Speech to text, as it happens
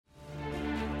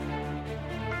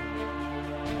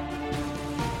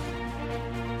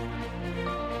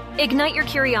Ignite your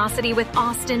curiosity with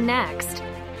Austin Next.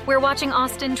 We're watching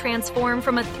Austin transform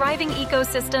from a thriving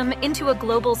ecosystem into a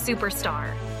global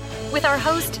superstar. With our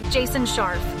host, Jason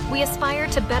Scharf, we aspire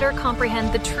to better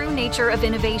comprehend the true nature of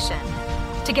innovation.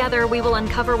 Together, we will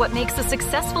uncover what makes a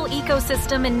successful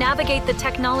ecosystem and navigate the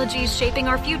technologies shaping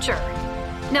our future.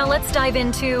 Now let's dive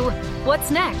into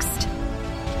what's next.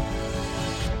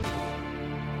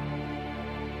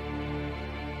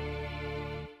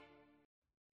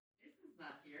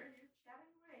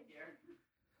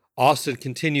 Austin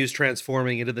continues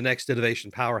transforming into the next innovation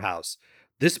powerhouse.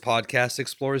 This podcast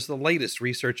explores the latest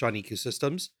research on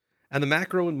ecosystems and the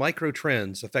macro and micro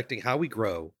trends affecting how we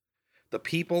grow, the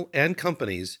people and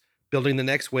companies building the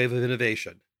next wave of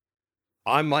innovation.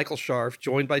 I'm Michael Scharf,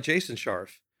 joined by Jason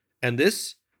Scharf, and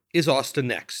this is Austin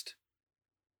Next.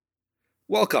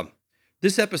 Welcome.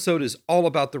 This episode is all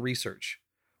about the research,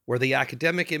 where the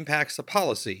academic impacts the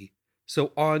policy,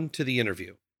 so on to the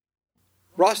interview.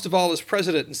 Ross Duvall is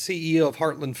president and CEO of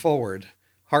Heartland Forward.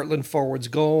 Heartland Forward's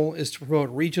goal is to promote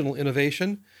regional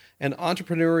innovation and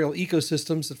entrepreneurial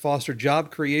ecosystems that foster job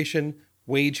creation,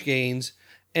 wage gains,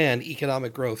 and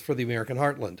economic growth for the American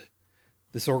heartland.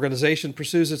 This organization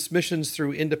pursues its missions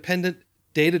through independent,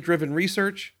 data-driven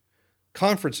research,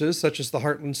 conferences such as the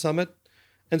Heartland Summit,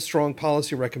 and strong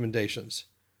policy recommendations.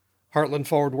 Heartland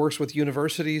Forward works with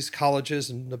universities, colleges,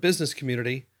 and the business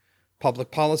community,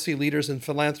 public policy leaders, and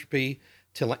philanthropy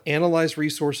to analyze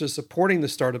resources supporting the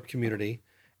startup community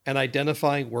and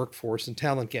identifying workforce and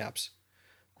talent gaps.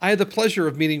 I had the pleasure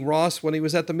of meeting Ross when he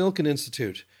was at the Milken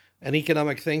Institute, an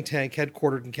economic think tank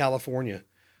headquartered in California.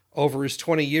 Over his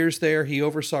 20 years there, he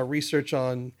oversaw research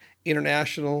on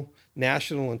international,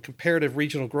 national, and comparative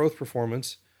regional growth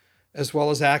performance, as well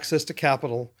as access to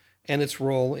capital and its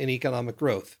role in economic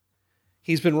growth.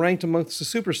 He's been ranked amongst the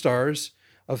superstars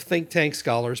of think tank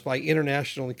scholars by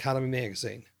International Economy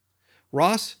magazine.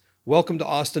 Ross, welcome to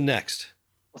Austin Next.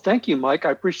 Well, thank you, Mike.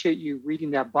 I appreciate you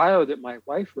reading that bio that my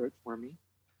wife wrote for me.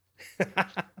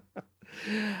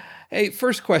 Hey,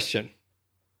 first question.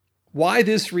 Why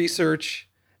this research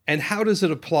and how does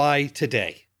it apply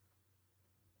today?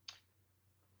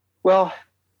 Well,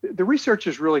 the research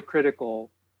is really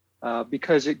critical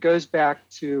because it goes back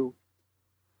to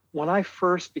when I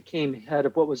first became head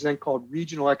of what was then called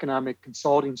Regional Economic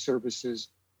Consulting Services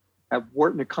at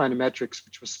Wharton Econometrics,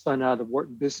 which was spun out of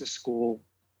Wharton Business School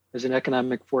as an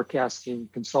economic forecasting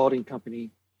consulting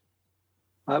company.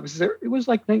 It was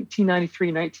like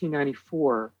 1993,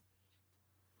 1994.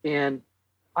 And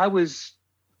I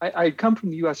had come from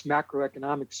the US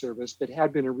Macroeconomic Service, but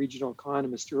had been a regional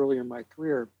economist earlier in my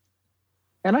career.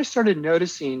 And I started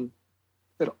noticing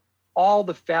that all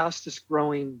the fastest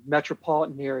growing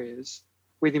metropolitan areas,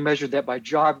 whether you measure that by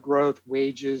job growth,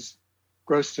 wages,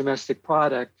 gross domestic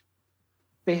product,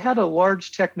 they had a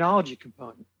large technology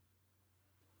component.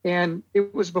 And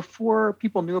it was before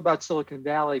people knew about Silicon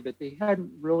Valley, but they hadn't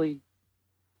really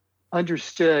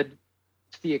understood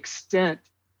to the extent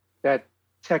that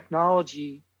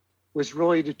technology was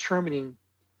really determining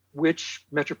which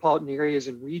metropolitan areas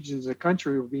and regions of the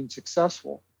country were being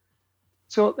successful.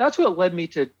 So that's what led me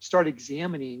to start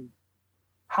examining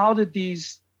how did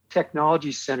these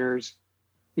technology centers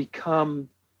become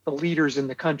the leaders in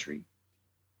the country.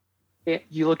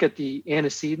 You look at the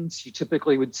antecedents, you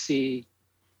typically would see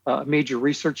a major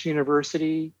research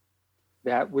university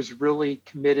that was really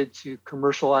committed to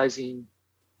commercializing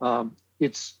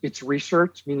its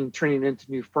research, meaning turning it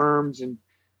into new firms and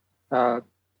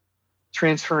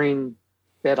transferring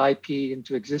that IP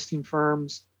into existing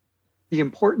firms. The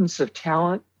importance of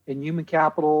talent and human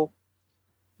capital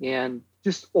and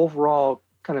just overall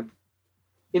kind of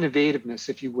innovativeness,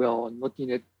 if you will, and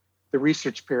looking at the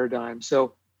research paradigm.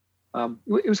 So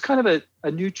it was kind of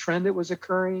a new trend that was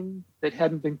occurring that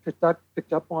hadn't been picked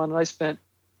up on. And I spent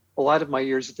a lot of my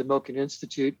years at the Milken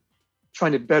Institute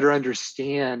trying to better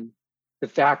understand the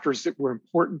factors that were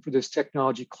important for those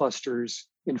technology clusters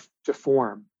to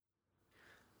form.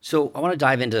 So I want to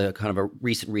dive into kind of a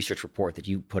recent research report that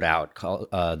you put out called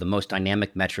The Most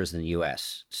Dynamic Metros in the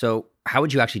U.S. So how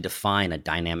would you actually define a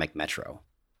dynamic metro?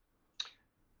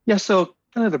 Yeah, so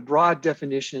kind of the broad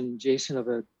definition, Jason, of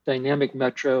a dynamic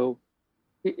metro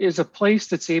is a place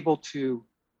that's able to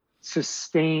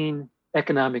sustain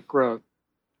economic growth.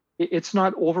 It's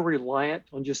not over-reliant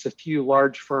on just a few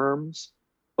large firms,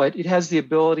 but it has the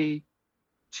ability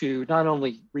to not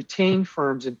only retain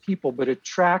firms and people, but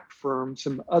attract firms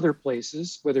from other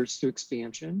places, whether it's through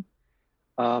expansion,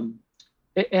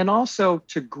 and also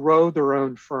to grow their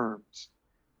own firms.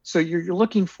 So you're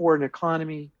looking for an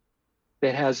economy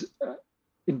that has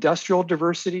industrial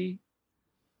diversity,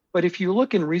 But if you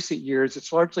look in recent years,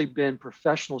 it's largely been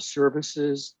professional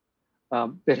services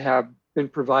that have been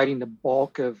providing the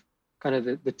bulk of kind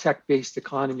of the tech-based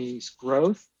economy's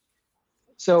growth.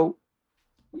 So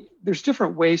there's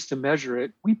different ways to measure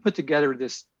it. We put together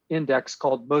this index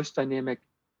called Most Dynamic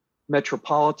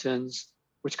Metropolitans,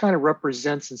 which kind of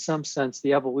represents, in some sense,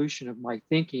 the evolution of my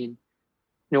thinking.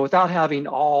 Without having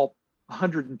all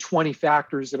 120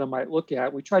 factors that I might look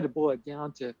at, we try to boil it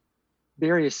down to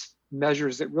various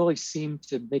measures that really seem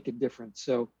to make a difference.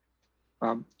 So,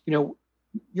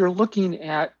 you're looking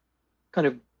at kind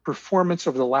of performance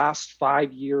over the last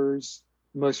 5 years,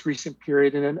 most recent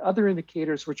period, and then other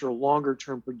indicators which are longer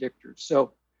term predictors.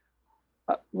 So,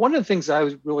 one of the things I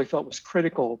really felt was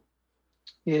critical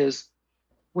is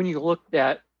when you looked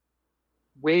at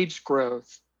wage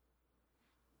growth,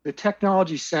 the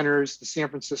technology centers, the San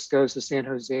Franciscos, the San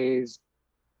Jose's,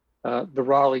 the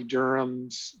Raleigh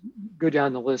Durhams, go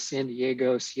down the list, San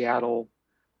Diego, Seattle,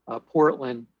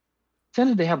 Portland,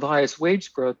 tended to have the highest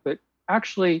wage growth, but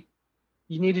actually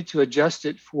you needed to adjust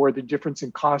it for the difference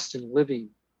in cost of living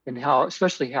and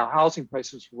especially how housing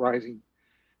prices were rising.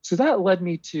 So that led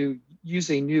me to use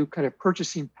a new kind of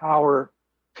purchasing power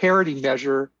parity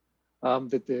measure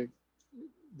that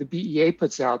the BEA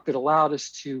puts out that allowed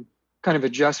us to kind of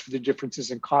adjust for the differences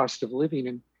in cost of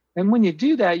living. And when you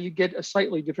do that, you get a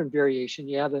slightly different variation.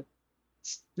 Yeah, the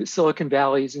Silicon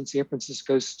Valleys and San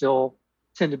Francisco still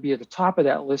tend to be at the top of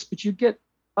that list, but you get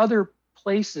other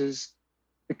places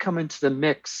that come into the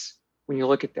mix when you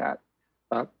look at that.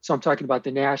 So I'm talking about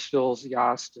the Nashvilles, the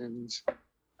Austins,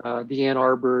 the Ann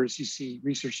Arbors, you see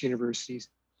research universities.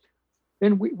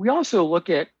 Then we also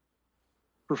look at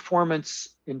performance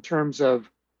in terms of,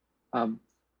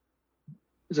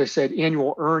 as I said,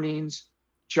 annual earnings,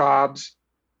 jobs.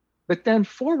 But then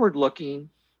forward looking,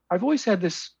 I've always had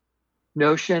this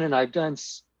notion, and I've done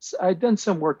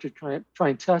some work to try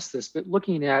and test this, but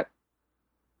looking at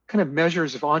kind of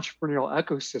measures of entrepreneurial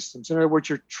ecosystems. In other words,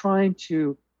 you're trying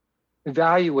to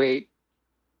evaluate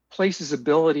places'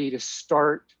 ability to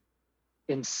start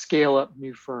and scale up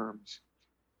new firms.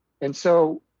 And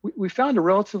so we found a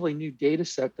relatively new data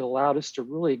set that allowed us to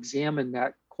really examine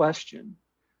that question.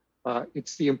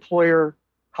 It's the Employer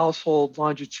Household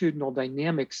Longitudinal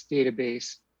Dynamics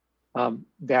database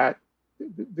that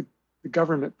the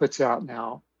government puts out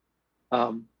now.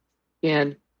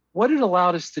 And what it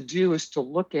allowed us to do is to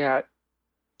look at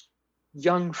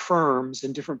young firms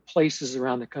in different places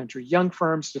around the country. Young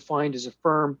firms defined as a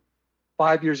firm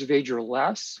 5 years of age or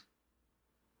less.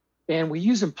 And we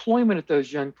use employment at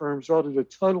those young firms relative to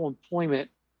total employment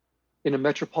in a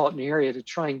metropolitan area to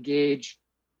try and gauge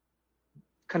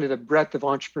kind of the breadth of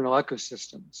entrepreneurial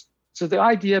ecosystems. So the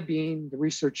idea being, the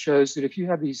research shows that if you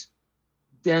have these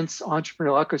dense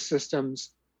entrepreneurial ecosystems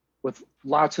with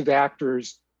lots of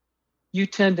actors, you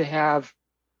tend to have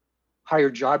higher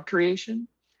job creation.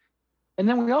 And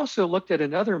then we also looked at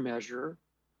another measure,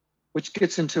 which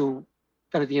gets into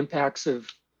kind of the impacts of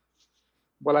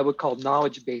what I would call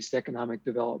knowledge-based economic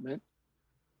development.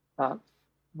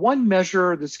 One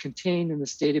measure that's contained in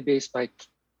this database by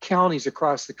counties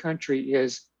across the country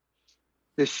is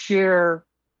the share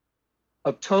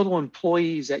of total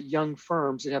employees at young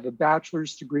firms that have a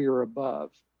bachelor's degree or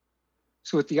above.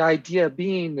 So with the idea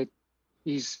being that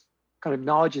these kind of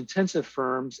knowledge-intensive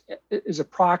firms is a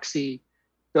proxy,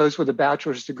 those with a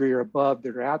bachelor's degree or above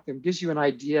that are at them, gives you an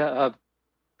idea of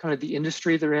kind of the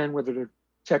industry they're in, whether they're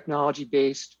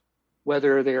technology-based,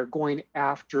 whether they're going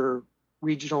after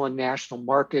regional and national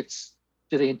markets.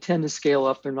 Do they intend to scale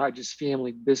up? They're not just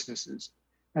family businesses.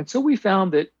 And so we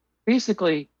found that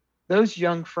basically those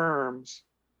young firms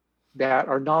that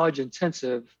are knowledge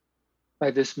intensive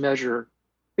by this measure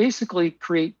basically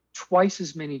create twice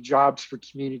as many jobs for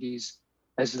communities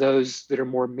as those that are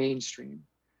more mainstream.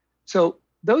 So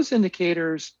those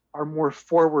indicators are more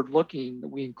forward looking that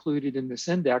we included in this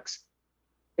index.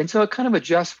 And so it kind of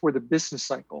adjusts for the business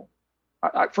cycle.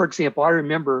 For example, I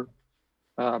remember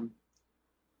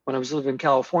when I was living in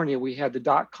California, we had the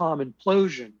dot-com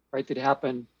implosion, right, that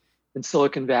happened in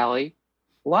Silicon Valley.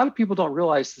 A lot of people don't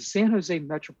realize the San Jose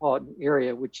metropolitan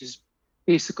area, which is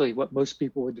basically what most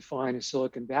people would define as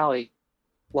Silicon Valley,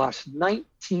 lost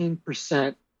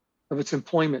 19% of its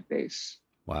employment base.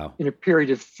 Wow. In a period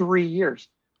of 3 years.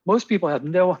 Most people have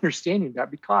no understanding of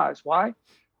that because why?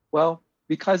 Well,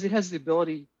 because it has the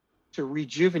ability to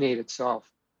rejuvenate itself.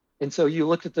 And so you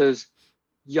looked at those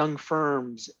young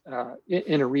firms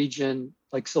in a region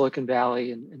like Silicon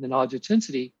Valley and the knowledge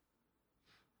intensity,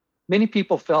 many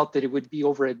people felt that it would be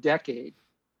over a decade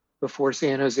before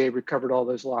San Jose recovered all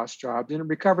those lost jobs, and it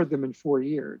recovered them in 4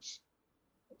 years.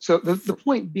 So the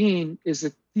point being is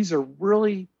that these are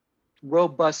really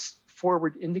robust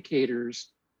forward indicators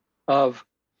of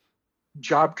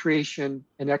job creation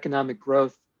and economic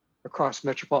growth across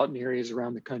metropolitan areas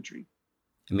around the country.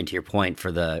 I mean, to your point, for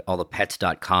all the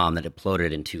pets.com that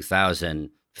imploded in 2000,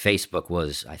 Facebook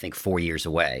was, I think, 4 years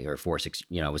away, or 6,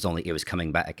 it was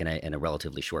coming back in a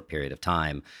relatively short period of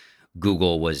time.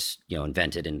 Google was,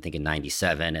 invented in, I think, in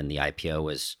 97, and the IPO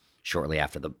was shortly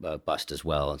after the bust as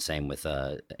well. And same with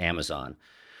Amazon.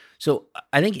 So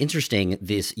I think interesting,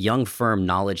 this young firm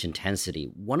knowledge intensity.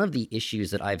 One of the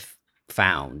issues that I've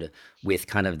found with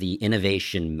kind of the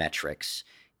innovation metrics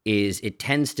is it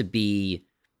tends to be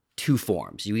two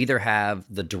forms. You either have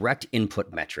the direct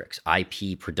input metrics,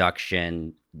 IP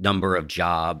production, number of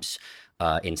jobs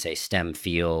in, say, STEM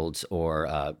fields, or,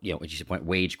 as you said, point,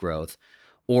 wage growth,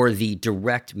 or the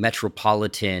direct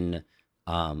metropolitan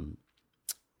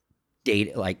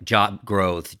data like job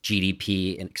growth,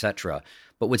 GDP, and et cetera.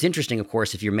 But what's interesting, of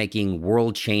course, if you're making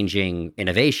world-changing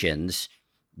innovations,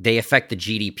 they affect the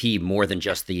GDP more than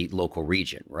just the local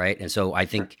region, right? And so I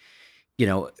think,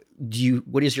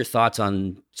 what is your thoughts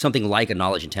on something like a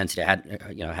knowledge intensity?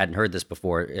 I hadn't heard this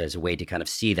before as a way to kind of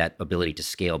see that ability to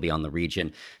scale beyond the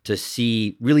region, to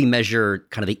really measure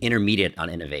kind of the intermediate on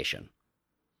innovation.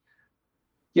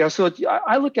 Yeah, so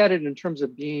I look at it in terms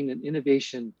of being an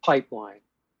innovation pipeline.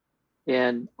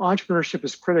 And entrepreneurship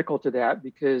is critical to that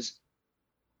because,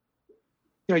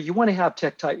 you want to have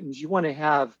tech titans, you want to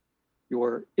have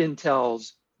your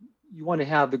Intels, you want to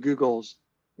have the Googles,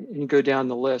 and you go down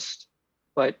the list.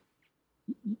 But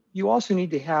you also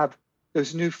need to have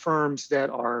those new firms that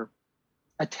are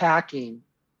attacking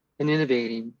and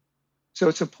innovating. So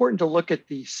it's important to look at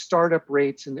the startup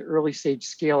rates and the early stage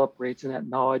scale up rates and that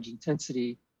knowledge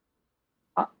intensity.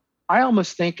 I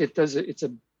almost think it's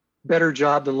a better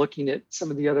job than looking at some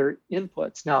of the other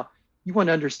inputs. Now, you want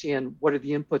to understand what are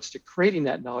the inputs to creating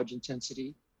that knowledge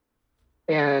intensity.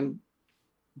 And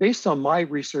based on my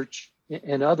research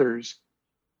and others,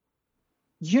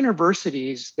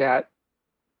 universities that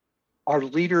are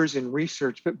leaders in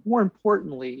research, but more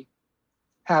importantly,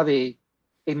 have a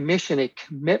mission, a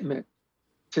commitment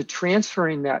to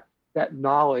transferring that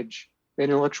knowledge, that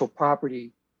intellectual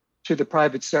property to the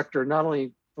private sector, not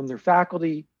only from their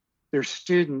faculty, their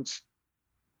students,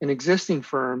 and existing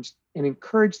firms, and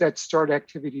encourage that start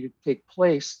activity to take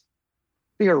place.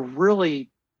 They are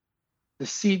really the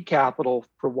seed capital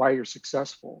for why you're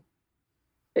successful.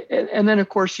 And then, of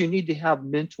course, you need to have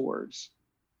mentors,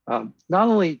 not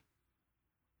only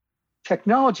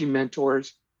technology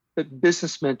mentors, but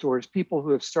business mentors, people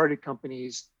who have started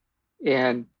companies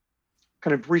and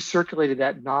kind of recirculated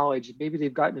that knowledge. Maybe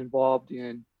they've gotten involved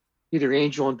in either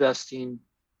angel investing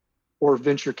or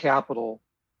venture capital.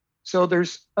 So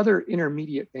there's other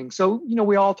intermediate things. So,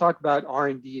 we all talk about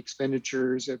R&D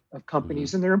expenditures of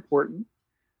companies, and they're important.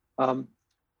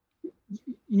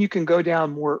 You can go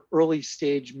down more early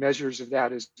stage measures of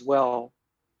that as well,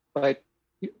 but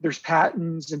there's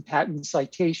patents and patent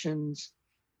citations.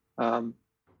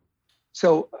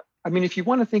 So, if you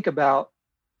want to think about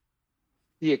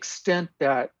the extent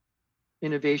that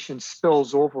innovation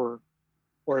spills over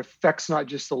or affects not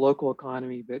just the local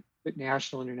economy, but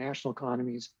national, international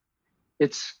economies,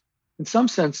 it's in some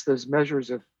sense those measures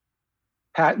of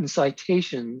patent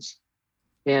citations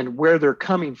and where they're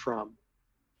coming from.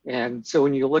 And so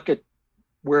when you look at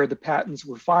where the patents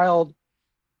were filed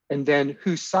and then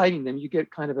who's citing them, you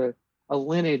get kind of a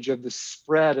lineage of the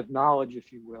spread of knowledge,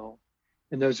 if you will,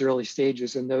 in those early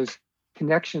stages. And those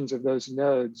connections of those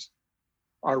nodes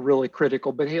are really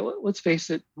critical. But hey, let's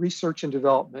face it, research and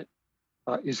development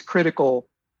is critical,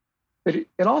 but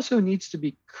it also needs to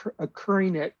be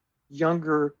occurring at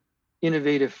younger,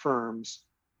 innovative firms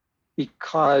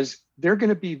because they're going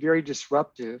to be very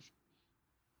disruptive.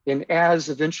 And as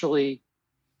eventually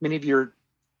many of your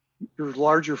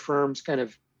larger firms kind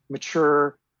of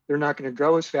mature, they're not going to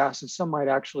grow as fast, and some might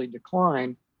actually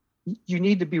decline. You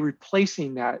need to be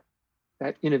replacing that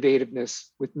innovativeness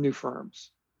with new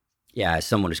firms. Yeah, as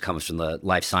someone who comes from the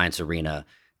life science arena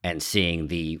and seeing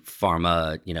the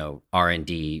pharma,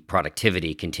 R&D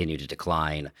productivity continue to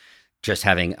decline, just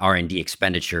having R&D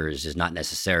expenditures is not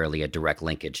necessarily a direct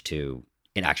linkage to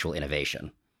an actual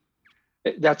innovation.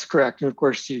 That's correct. And of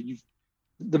course, the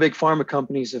big pharma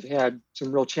companies have had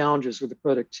some real challenges with the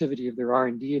productivity of their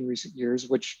R&D in recent years,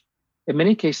 which in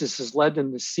many cases has led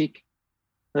them to seek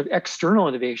kind of external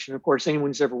innovation. Of course, anyone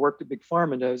who's ever worked at big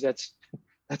pharma knows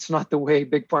that's not the way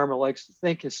big pharma likes to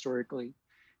think historically.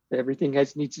 Everything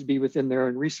needs to be within their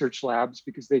own research labs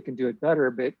because they can do it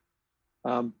better. But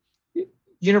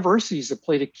universities have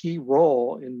played a key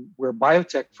role in where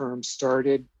biotech firms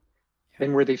started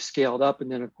and where they've scaled up.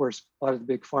 And then, of course, a lot of the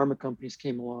big pharma companies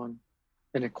came along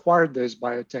and acquired those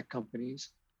biotech companies.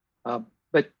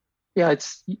 But yeah,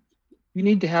 you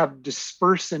need to have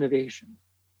dispersed innovation.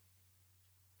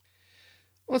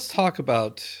 Let's talk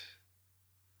about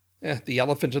the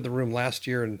elephant in the room last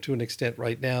year and to an extent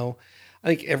right now. I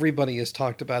think everybody has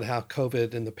talked about how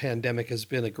COVID and the pandemic has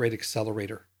been a great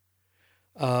accelerator.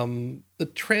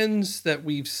 The trends that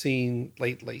we've seen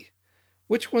lately,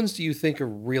 which ones do you think are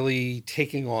really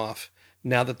taking off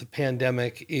now that the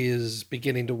pandemic is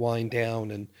beginning to wind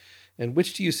down? And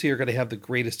which do you see are going to have the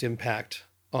greatest impact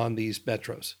on these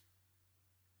metros?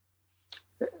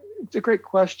 It's a great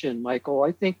question, Michael.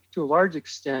 I think to a large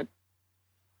extent,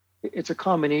 it's a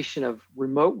combination of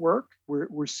remote work.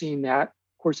 We're seeing that.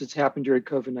 Of course, it's happened during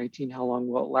COVID-19. How long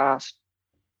will it last?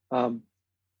 And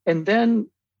then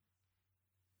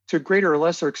to a greater or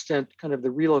lesser extent, kind of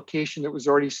the relocation that was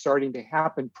already starting to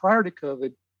happen prior to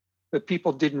COVID, but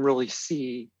people didn't really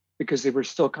see because they were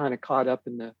still kind of caught up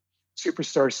in the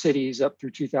superstar cities up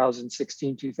through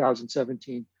 2016,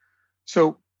 2017.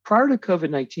 So prior to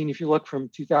COVID-19, if you look from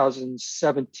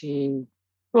 2017,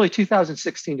 really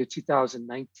 2016 to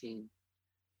 2019,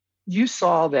 you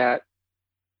saw that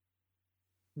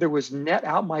there was net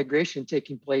out-migration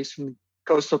taking place from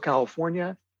coastal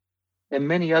California and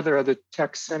many other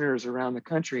tech centers around the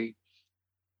country.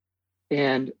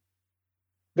 And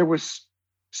there was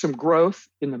some growth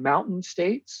in the mountain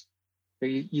states.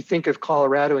 You think of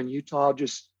Colorado and Utah,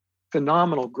 just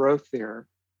phenomenal growth there.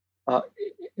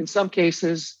 In some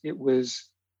cases, it was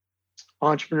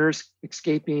entrepreneurs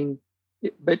escaping.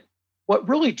 But what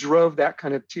really drove that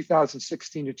kind of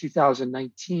 2016 to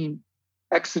 2019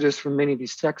 exodus from many of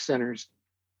these tech centers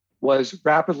was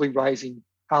rapidly rising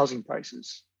housing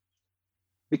prices,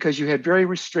 because you had very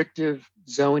restrictive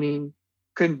zoning,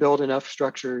 couldn't build enough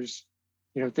structures.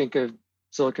 Think of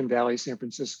Silicon Valley, San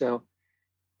Francisco.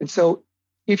 And so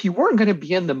if you weren't going to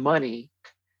be in the money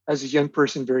as a young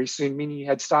person very soon, meaning you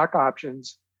had stock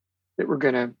options that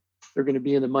they're going to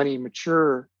be in the money and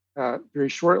mature very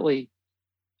shortly,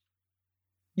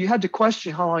 you had to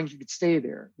question how long you could stay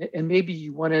there. And maybe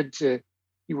you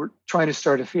were trying to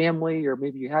start a family, or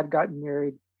maybe you had gotten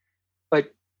married,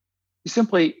 but you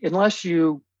simply, unless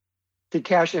you could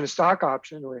cash in a stock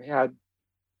option or had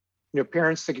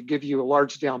parents that could give you a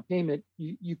large down payment,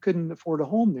 you couldn't afford a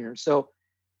home there. So,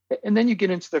 and then you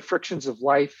get into the frictions of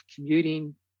life,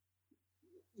 commuting.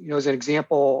 As an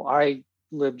example, I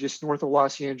lived just north of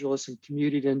Los Angeles and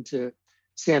commuted into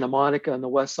Santa Monica on the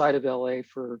west side of LA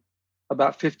for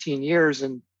about 15 years.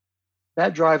 And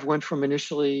that drive went from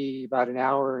initially about an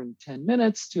hour and 10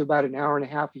 minutes to about an hour and a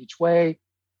half each way.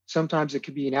 Sometimes it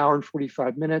could be an hour and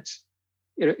 45 minutes.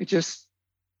 It just,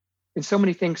 and so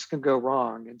many things can go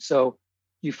wrong. And so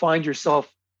you find yourself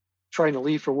trying to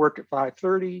leave for work at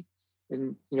 5:30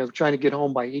 and, trying to get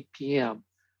home by 8 p.m.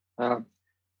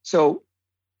 So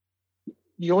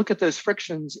you look at those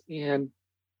frictions, and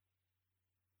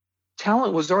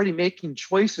talent was already making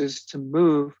choices to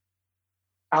move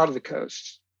out of the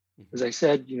coast. As I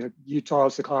said,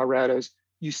 Utah's, the Colorados.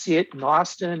 You see it in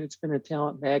Austin. It's been a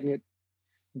talent magnet.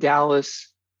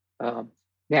 Dallas,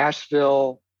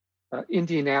 Nashville,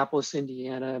 Indianapolis,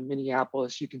 Indiana,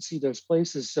 Minneapolis. You can see those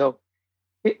places. So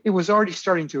it was already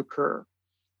starting to occur.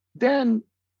 Then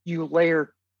you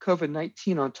layer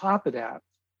COVID-19 on top of that.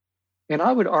 And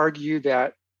I would argue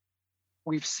that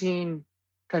we've seen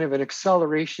kind of an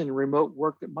acceleration in remote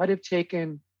work that might have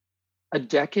taken a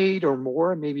decade or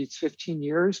more, maybe it's 15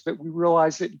 years, but we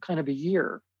realized it in kind of a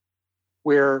year,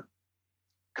 where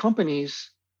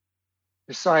companies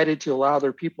decided to allow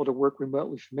their people to work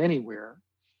remotely from anywhere.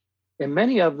 And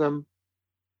many of them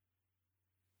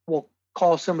will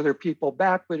call some of their people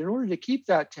back, but in order to keep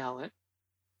that talent,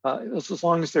 as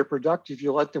long as they're productive,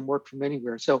 you let them work from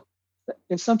anywhere. So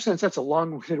in some sense, that's a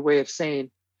long-winded way of saying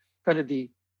kind of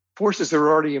the forces that are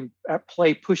already at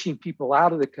play pushing people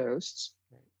out of the coasts,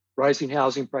 rising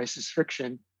housing prices,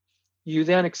 friction. You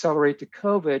then accelerate to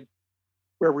COVID,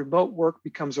 where remote work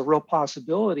becomes a real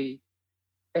possibility.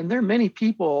 And there are many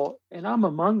people, and I'm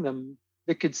among them,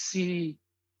 that could see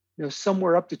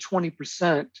somewhere up to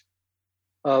 20%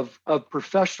 of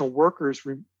professional workers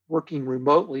working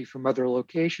remotely from other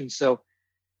locations. So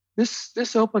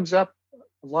this opens up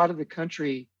a lot of the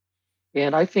country.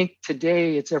 And I think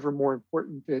today it's ever more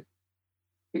important that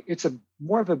it's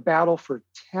more of a battle for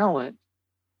talent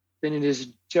than it is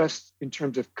just in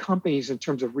terms of companies, in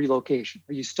terms of relocation.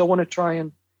 You still want to try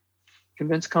and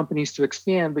convince companies to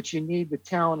expand, but you need the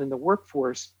talent in the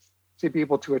workforce to be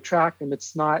able to attract them.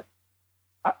 It's not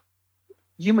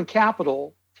human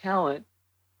capital. Talent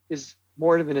is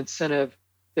more of an incentive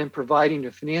than providing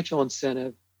a financial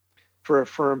incentive for a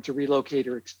firm to relocate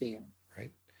or expand.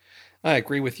 Right. I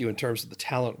agree with you in terms of the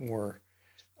talent war.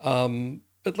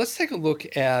 But let's take a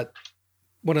look at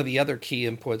one of the other key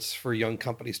inputs for young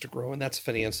companies to grow, and that's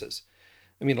finances.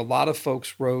 I mean, a lot of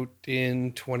folks wrote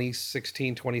in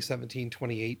 2016, 2017,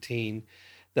 2018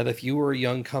 that if you were a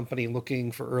young company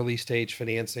looking for early stage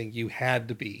financing, you had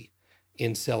to be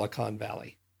in Silicon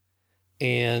Valley.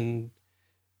 And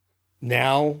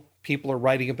now people are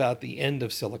writing about the end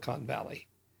of Silicon Valley.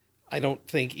 I don't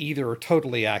think either are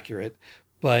totally accurate,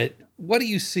 but what do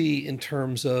you see in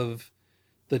terms of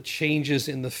the changes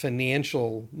in the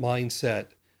financial mindset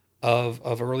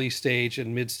of early stage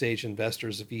and mid stage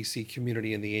investors, the VC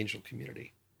community and the angel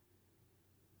community?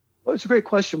 Well, it's a great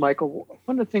question, Michael.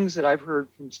 One of the things that I've heard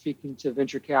from speaking to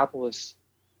venture capitalists,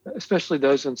 especially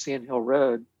those on Sand Hill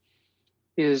Road,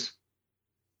 is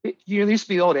there used to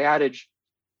be the old adage,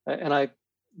 and I've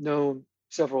known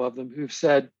several of them who've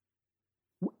said,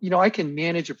 I can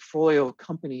manage a portfolio of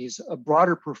companies, a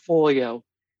broader portfolio,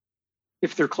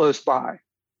 if they're close by.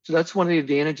 So that's one of the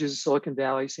advantages of Silicon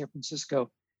Valley, San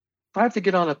Francisco. If I have to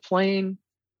get on a plane,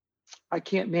 I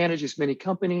can't manage as many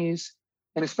companies.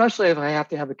 And especially if I have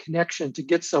to have a connection to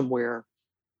get somewhere,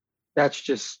 that's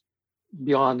just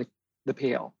beyond the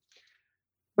pale.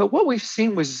 But what we've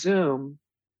seen with Zoom,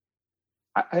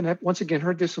 and I've once again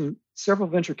heard this from several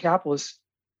venture capitalists,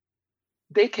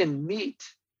 they can meet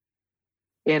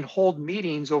and hold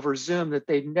meetings over Zoom that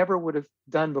they never would have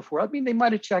done before. I mean, they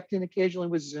might have checked in occasionally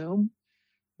with Zoom,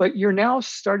 but you're now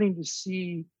starting to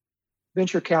see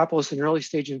venture capitalists and early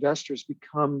stage investors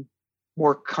become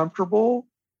more comfortable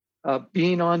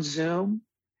being on Zoom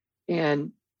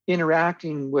and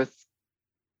interacting with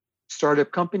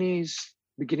startup companies,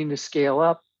 beginning to scale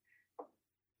up.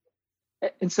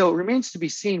 And so it remains to be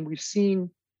seen. We've seen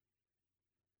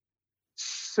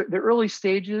the early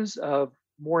stages of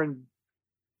more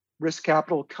risk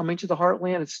capital coming to the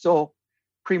heartland. It's still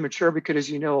premature because, as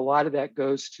you know, a lot of that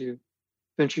goes to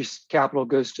venture capital,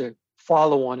 goes to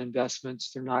follow-on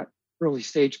investments. They're not early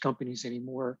stage companies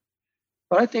anymore.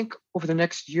 But I think over the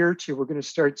next year or two, we're going to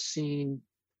start seeing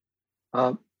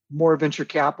more venture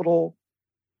capital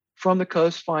from the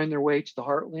coast find their way to the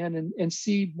heartland and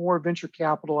see more venture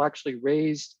capital actually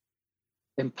raised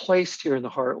and placed here in the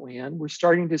heartland. We're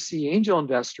starting to see angel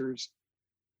investors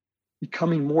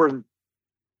becoming more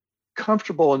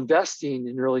comfortable investing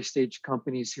in early stage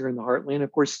companies here in the heartland.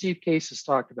 Of course, Steve Case has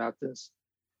talked about this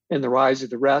and the rise of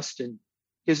the rest and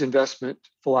his investment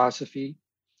philosophy.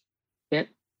 And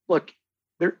look,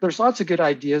 there's lots of good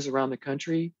ideas around the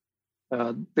country.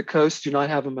 The coasts do not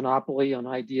have a monopoly on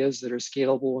ideas that are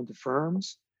scalable into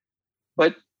firms.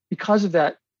 But because of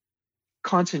that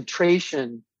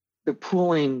concentration, the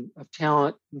pooling of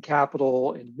talent and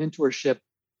capital and mentorship,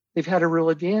 they've had a real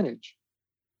advantage.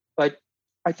 But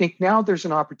I think now there's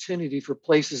an opportunity for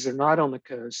places that are not on the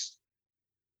coast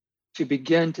to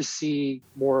begin to see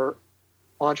more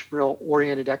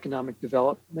entrepreneurial-oriented economic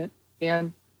development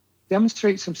and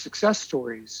demonstrate some success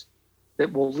stories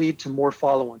that will lead to more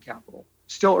follow-on capital.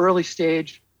 Still early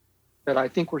stage, but I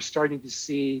think we're starting to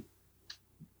see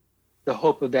the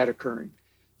hope of that occurring.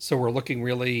 So we're looking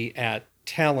really at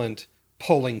talent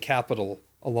pulling capital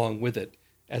along with it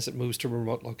as it moves to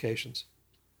remote locations.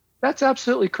 That's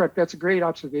absolutely correct. That's a great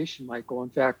observation, Michael. In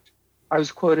fact, I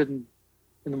was quoted in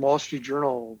the Wall Street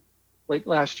Journal late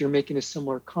last year making a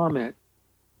similar comment.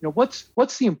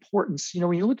 What's the importance?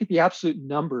 When you look at the absolute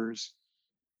numbers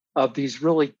of these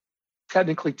really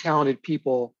technically talented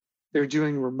people, they're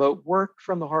doing remote work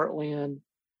from the heartland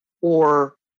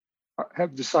or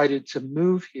have decided to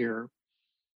move here.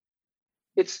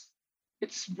 It's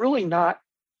really not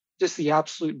just the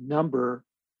absolute number,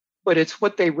 but it's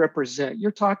what they represent.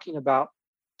 You're talking about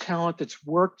talent that's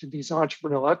worked in these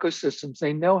entrepreneurial ecosystems.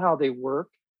 They know how they work,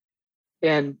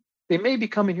 and they may be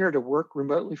coming here to work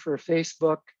remotely for a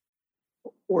Facebook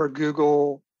or a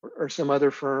Google or some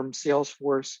other firm,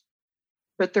 Salesforce,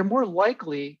 but they're more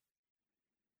likely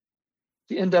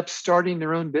to end up starting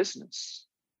their own business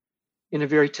in a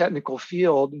very technical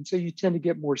field. And so you tend to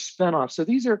get more spin-offs. So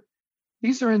these are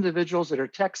individuals that are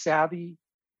tech savvy.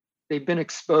 They've been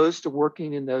exposed to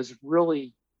working in those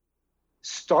really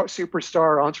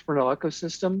superstar entrepreneurial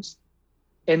ecosystems,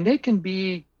 and they can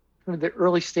be kind of the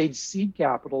early stage seed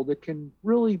capital that can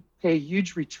really pay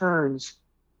huge returns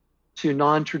to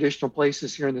non-traditional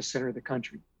places here in the center of the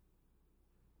country.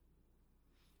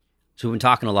 So we've been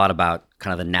talking a lot about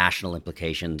kind of the national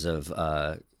implications of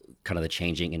kind of the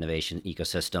changing innovation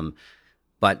ecosystem,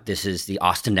 but this is the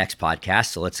Austin Next podcast,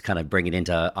 so let's kind of bring it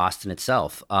into Austin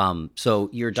itself. So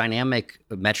your Dynamic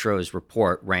Metros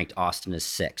report ranked Austin as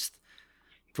 6th.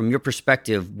 From your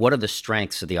perspective, what are the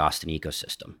strengths of the Austin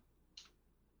ecosystem?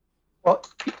 Well,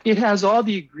 it has all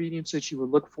the ingredients that you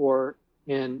would look for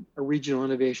in a regional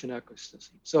innovation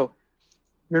ecosystem. So,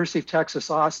 University of Texas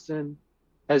Austin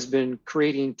has been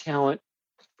creating talent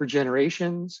for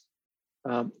generations.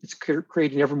 It's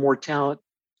creating ever more talent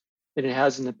than it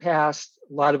has in the past.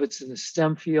 A lot of it's in the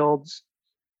STEM fields.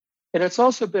 And it's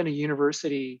also been a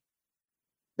university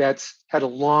that's had a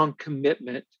long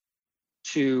commitment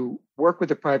to work with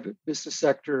the private business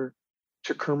sector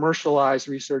to commercialize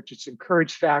research. It's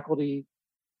encouraged faculty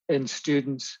and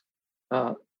students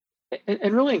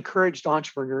and really encouraged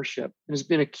entrepreneurship and has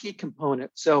been a key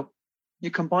component. So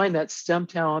you combine that STEM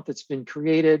talent that's been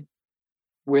created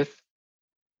with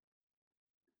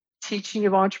teaching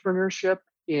of entrepreneurship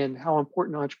and how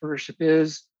important entrepreneurship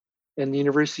is and the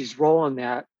university's role in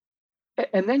that.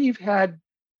 And then you've had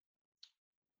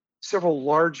several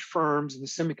large firms in the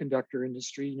semiconductor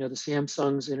industry, the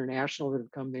Samsungs International that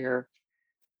have come there.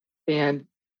 And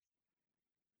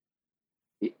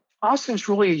Austin's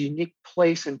really a unique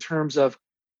place in terms of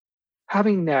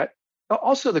having that,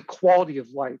 also the quality of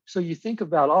life. So you think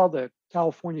about all the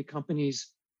California companies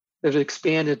that have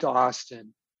expanded to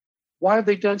Austin. Why have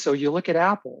they done so? You look at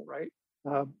Apple, right?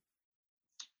 I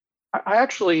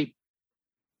actually,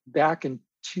 back in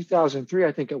 2003,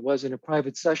 I think it was, in a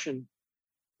private session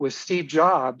with Steve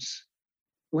Jobs,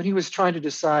 when he was trying to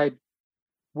decide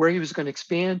where he was going to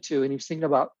expand to, and he was thinking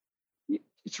about,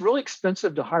 it's really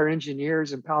expensive to hire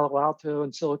engineers in Palo Alto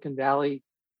and Silicon Valley.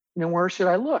 Where should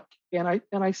I look? And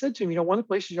I said to him, one of the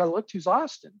places you got to look to is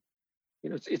Austin.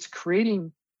 It's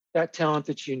creating that talent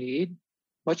that you need,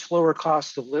 much lower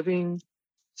cost of living.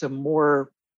 It's a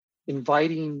more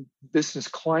inviting business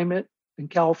climate than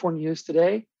California is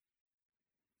today.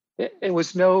 It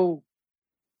was no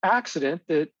accident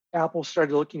that Apple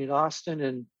started looking at Austin,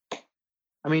 and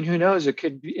who knows, it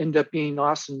could end up being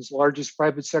Austin's largest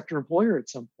private sector employer at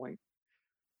some point.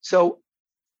 So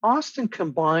Austin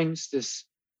combines this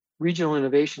regional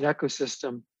innovation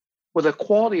ecosystem with a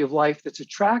quality of life that's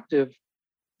attractive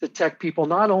to tech people,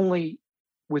 not only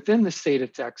within the state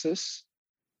of Texas,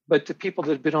 but to people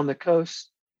that have been on the coast.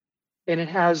 And it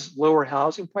has lower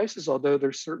housing prices, although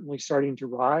they're certainly starting to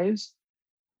rise.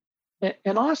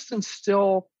 And Austin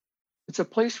still, it's a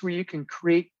place where you can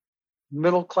create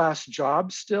middle-class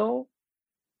jobs still,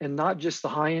 and not just the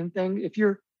high-end thing. If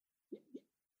you're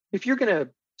going to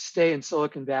stay in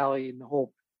Silicon Valley and the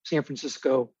whole San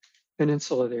Francisco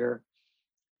peninsula there,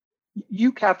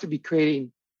 you have to be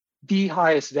creating the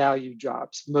highest value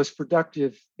jobs, the most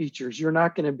productive features. You're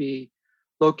not going to be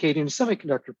locating a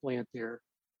semiconductor plant there.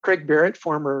 Craig Barrett,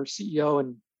 former CEO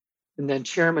and then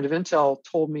chairman of Intel,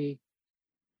 told me,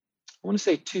 I want to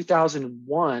say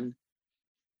 2001,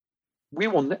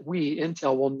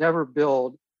 Intel will never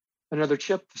build another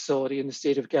chip facility in the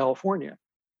state of California.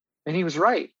 And he was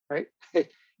right?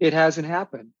 It hasn't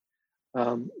happened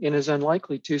and is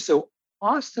unlikely to. So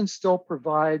Austin still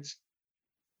provides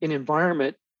an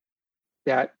environment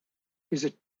that it's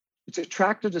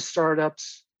attractive to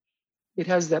startups. It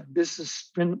has that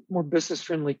more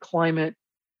business-friendly climate.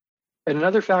 And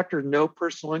another factor, no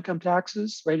personal income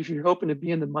taxes, right? If you're hoping to be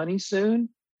in the money soon,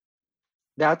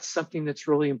 that's something that's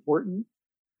really important.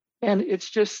 And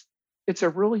it's a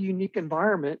really unique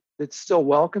environment that's still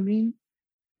welcoming.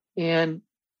 And,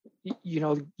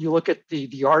 you look at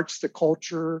the arts, the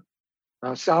culture,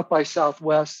 South by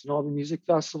Southwest and all the music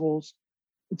festivals.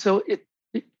 And so it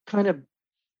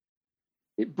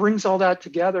brings all that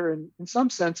together. And in some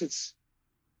sense, it's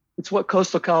what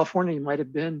coastal California might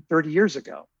have been 30 years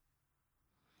ago.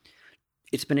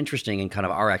 It's been interesting in kind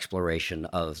of our exploration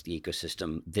of the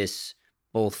ecosystem. This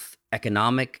both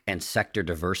economic and sector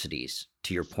diversities,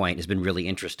 to your point, has been really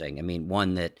interesting.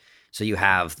 So you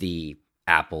have the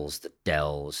Apples, the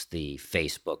Dells, the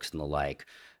Facebooks and the like.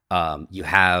 You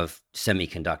have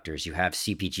semiconductors, you have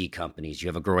CPG companies, you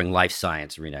have a growing life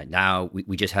science arena. Now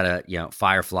we just had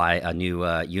Firefly, a new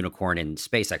unicorn in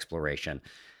space exploration.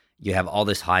 You have all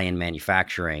this high-end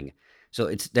manufacturing. So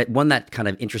it's that kind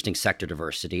of interesting sector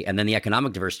diversity. And then the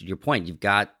economic diversity, to your point, you've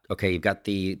got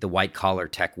the white collar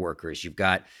tech workers. You've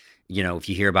got, if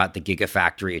you hear about the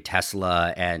Gigafactory at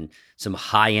Tesla and some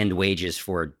high-end wages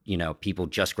for, people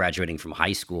just graduating from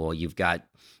high school, you've got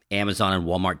Amazon and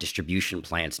Walmart distribution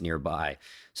plants nearby.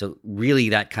 So really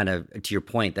that kind of, to your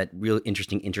point, that real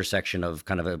interesting intersection of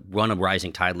kind of a run of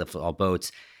rising tide lifts all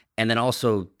boats. And then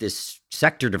also this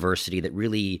sector diversity that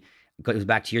really goes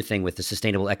back to your thing with the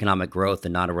sustainable economic growth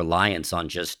and not a reliance on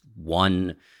just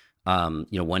one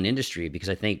industry. Because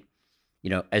I think,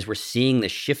 as we're seeing the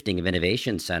shifting of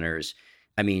innovation centers,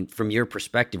 from your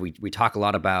perspective, we talk a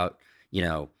lot about,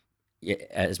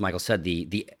 as Michael said,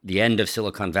 the end of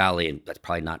Silicon Valley, and that's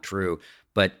probably not true,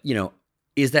 but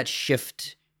is that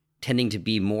shift tending to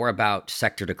be more about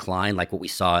sector decline, like what we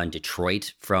saw in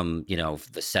Detroit from the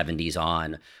 70s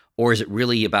on, or is it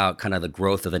really about kind of the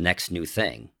growth of the next new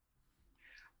thing?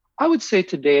 I would say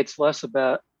today it's less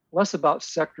about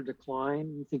sector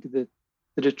decline. You think of the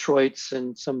Detroits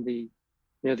and some of the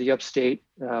upstate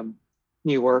New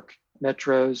York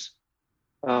metros.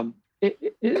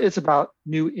 It's about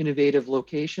new innovative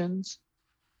locations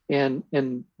and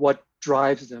what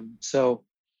drives them. So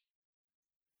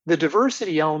the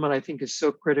diversity element, I think, is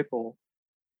so critical.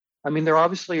 I mean, there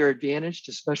obviously are advantages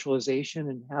to specialization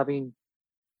and having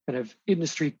kind of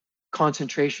industry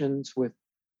concentrations with,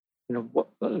 what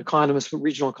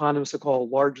regional economists will call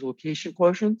large location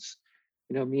quotients,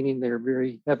 meaning they're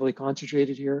very heavily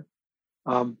concentrated here.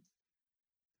 Um,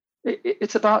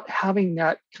 it's about having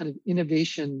that kind of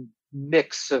innovation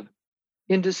mix of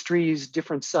industries,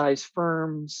 different size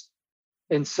firms.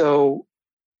 And so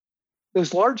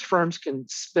those large firms can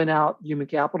spin out human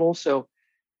capital. So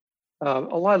a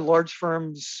lot of large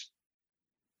firms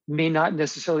may not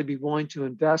necessarily be willing to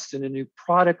invest in a new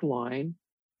product line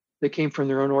that came from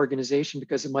their own organization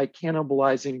because it might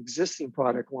cannibalize an existing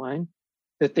product line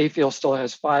that they feel still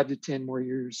has 5 to 10 more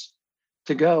years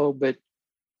to go. But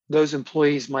those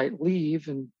employees might leave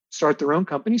and start their own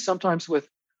company, sometimes with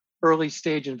early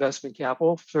stage investment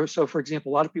capital. So for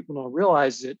example, a lot of people don't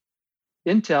realize that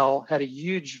Intel had a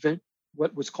huge,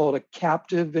 what was called a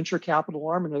captive venture capital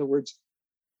arm. In other words,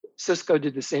 Cisco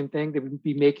did the same thing. They would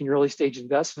be making early stage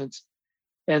investments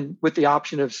and with the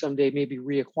option of someday maybe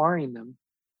reacquiring them.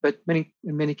 But in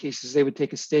many cases, they would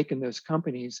take a stake in those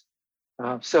companies.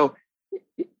 So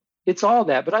it's all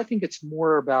that. But I think it's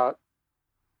more about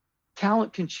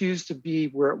talent can choose to be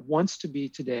where it wants to be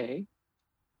today.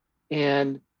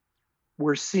 And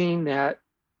we're seeing that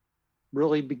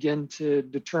really begin to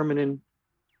determine in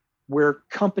where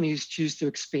companies choose to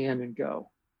expand and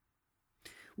go.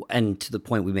 And to the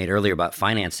point we made earlier about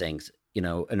financings, in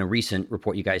a recent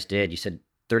report you guys did, you said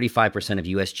 35% of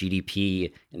US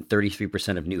GDP and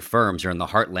 33% of new firms are in the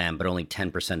heartland, but only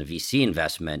 10% of VC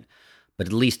investment. But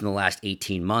at least in the last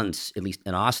 18 months, at least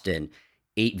in Austin,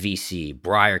 8 VC,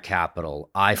 Briar Capital,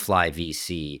 iFly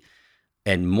VC,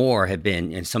 and more have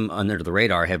been, and some under the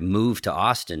radar, have moved to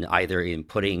Austin, either in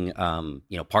putting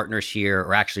partners here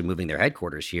or actually moving their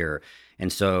headquarters here.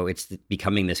 And so it's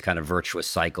becoming this kind of virtuous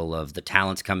cycle of the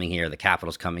talent's coming here, the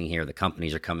capital's coming here, the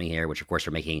companies are coming here, which of course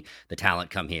are making the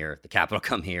talent come here, the capital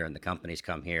come here, and the companies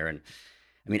come here. And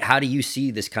I mean, how do you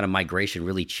see this kind of migration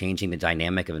really changing the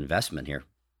dynamic of investment here?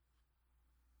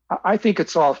 I think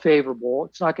it's all favorable.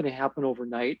 It's not going to happen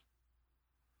overnight.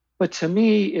 But to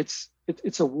me, it's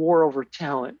a war over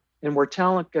talent. And where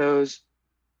talent goes,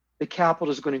 the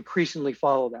capital is going to increasingly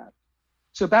follow that.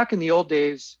 So back in the old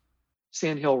days,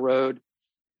 Sand Hill Road,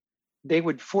 they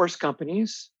would force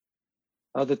companies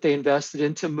that they invested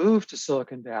in to move to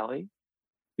Silicon Valley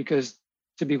because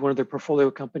to be one of their portfolio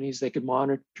companies, they could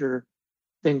monitor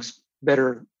things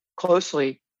better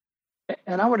closely.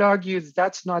 And I would argue that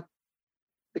that's not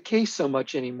the case so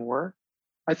much anymore.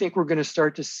 I think we're going to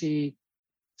start to see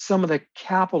some of the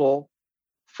capital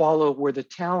follow where the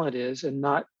talent is and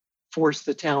not force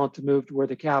the talent to move to where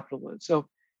the capital is. So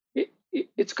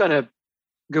it's going to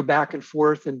go back and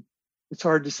forth, and it's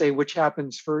hard to say which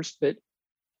happens first, but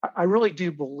I really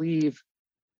do believe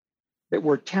that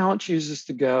where talent chooses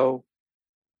to go,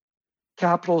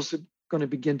 capital is going to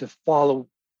begin to follow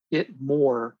it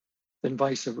more than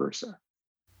vice versa.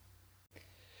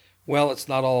 Well, it's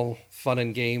not all fun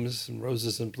and games and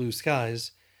roses and blue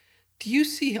skies. Do you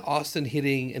see Austin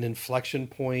hitting an inflection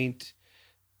point?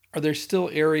 Are there still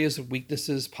areas of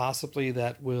weaknesses possibly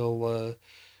that will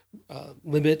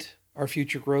limit our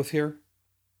future growth here?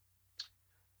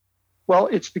 Well,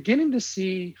 it's beginning to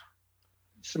see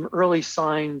some early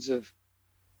signs of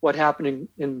what happened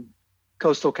in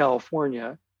coastal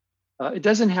California. It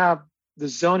doesn't have the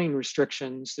zoning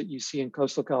restrictions that you see in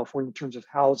coastal California in terms of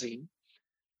housing,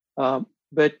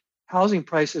 but housing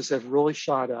prices have really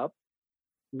shot up,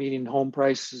 meaning home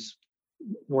prices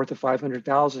north of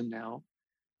 500,000 now.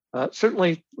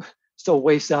 Certainly still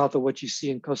way south of what you see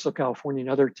in coastal California and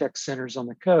other tech centers on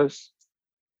the coast.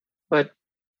 But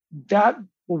that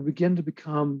will begin to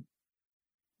become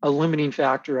a limiting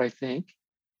factor, I think,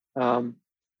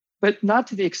 but not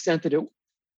to the extent that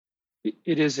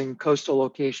it is in coastal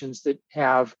locations that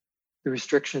have the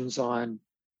restrictions on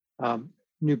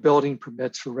new building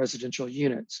permits for residential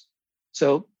units.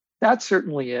 So that's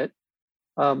certainly it.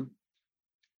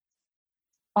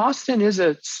 Austin is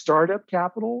a startup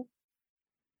capital,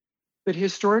 but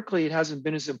historically it hasn't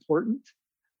been as important.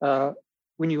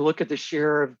 when you look at the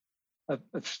share of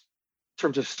in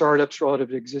terms of startups relative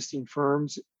to existing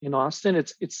firms in Austin,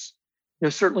 it's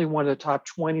certainly one of the top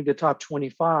 20 to top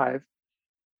 25.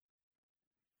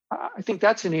 I think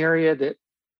that's an area that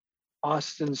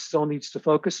Austin still needs to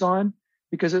focus on,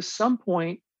 because at some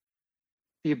point,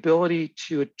 the ability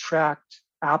to attract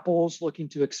Apple's looking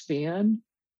to expand,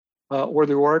 or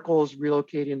the Oracle's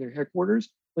relocating their headquarters,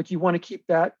 you want to keep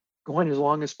that going as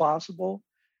long as possible.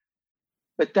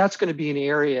 But that's going to be an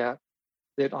area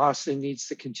that Austin needs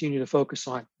to continue to focus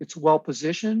on. It's well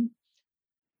positioned,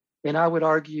 and I would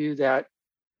argue that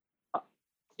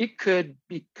it could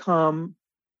become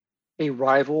a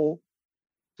rival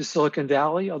to Silicon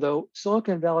Valley, although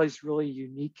Silicon Valley is really a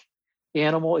unique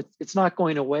animal. It's not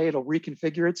going away. It'll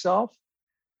reconfigure itself.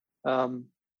 And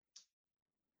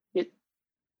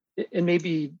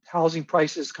maybe housing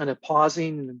prices kind of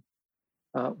pausing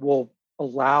will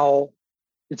allow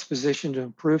its position to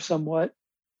improve somewhat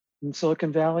in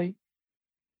Silicon Valley.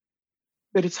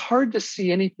 But it's hard to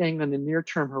see anything on the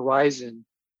near-term horizon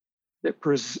that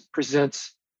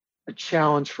presents a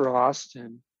challenge for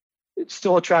Austin. It's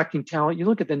still attracting talent. You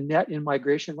look at the net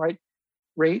in-migration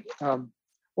rate. A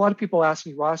lot of people ask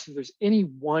me, Ross, if there's any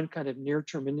one kind of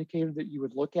near-term indicator that you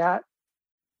would look at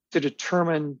to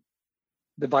determine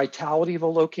the vitality of a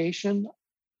location.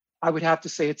 I would have to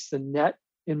say it's the net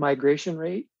in-migration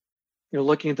rate.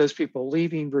 Looking at those people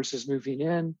leaving versus moving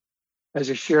in as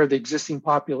a share of the existing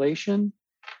population.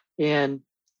 And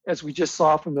as we just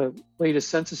saw from the latest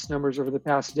census numbers over the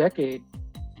past decade,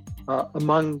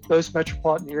 among those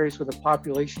metropolitan areas with a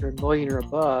population of 1 million or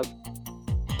above,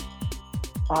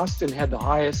 Austin had the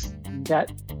highest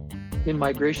net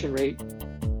in-migration rate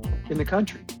in the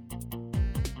country.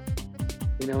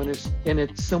 And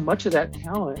it's so much of that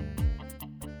talent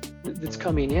that's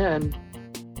coming in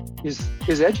is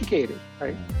educated,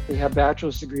 right? They have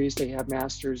bachelor's degrees, they have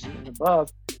masters and above.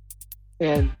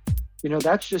 And,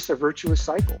 that's just a virtuous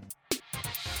cycle.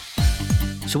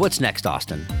 So what's next,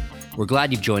 Austin? We're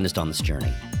glad you've joined us on this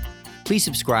journey. Please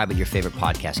subscribe at your favorite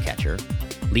podcast catcher,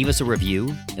 leave us a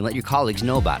review, and let your colleagues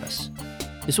know about us.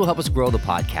 This will help us grow the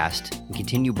podcast and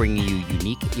continue bringing you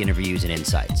unique interviews and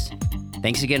insights.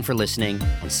 Thanks again for listening,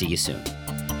 and see you soon.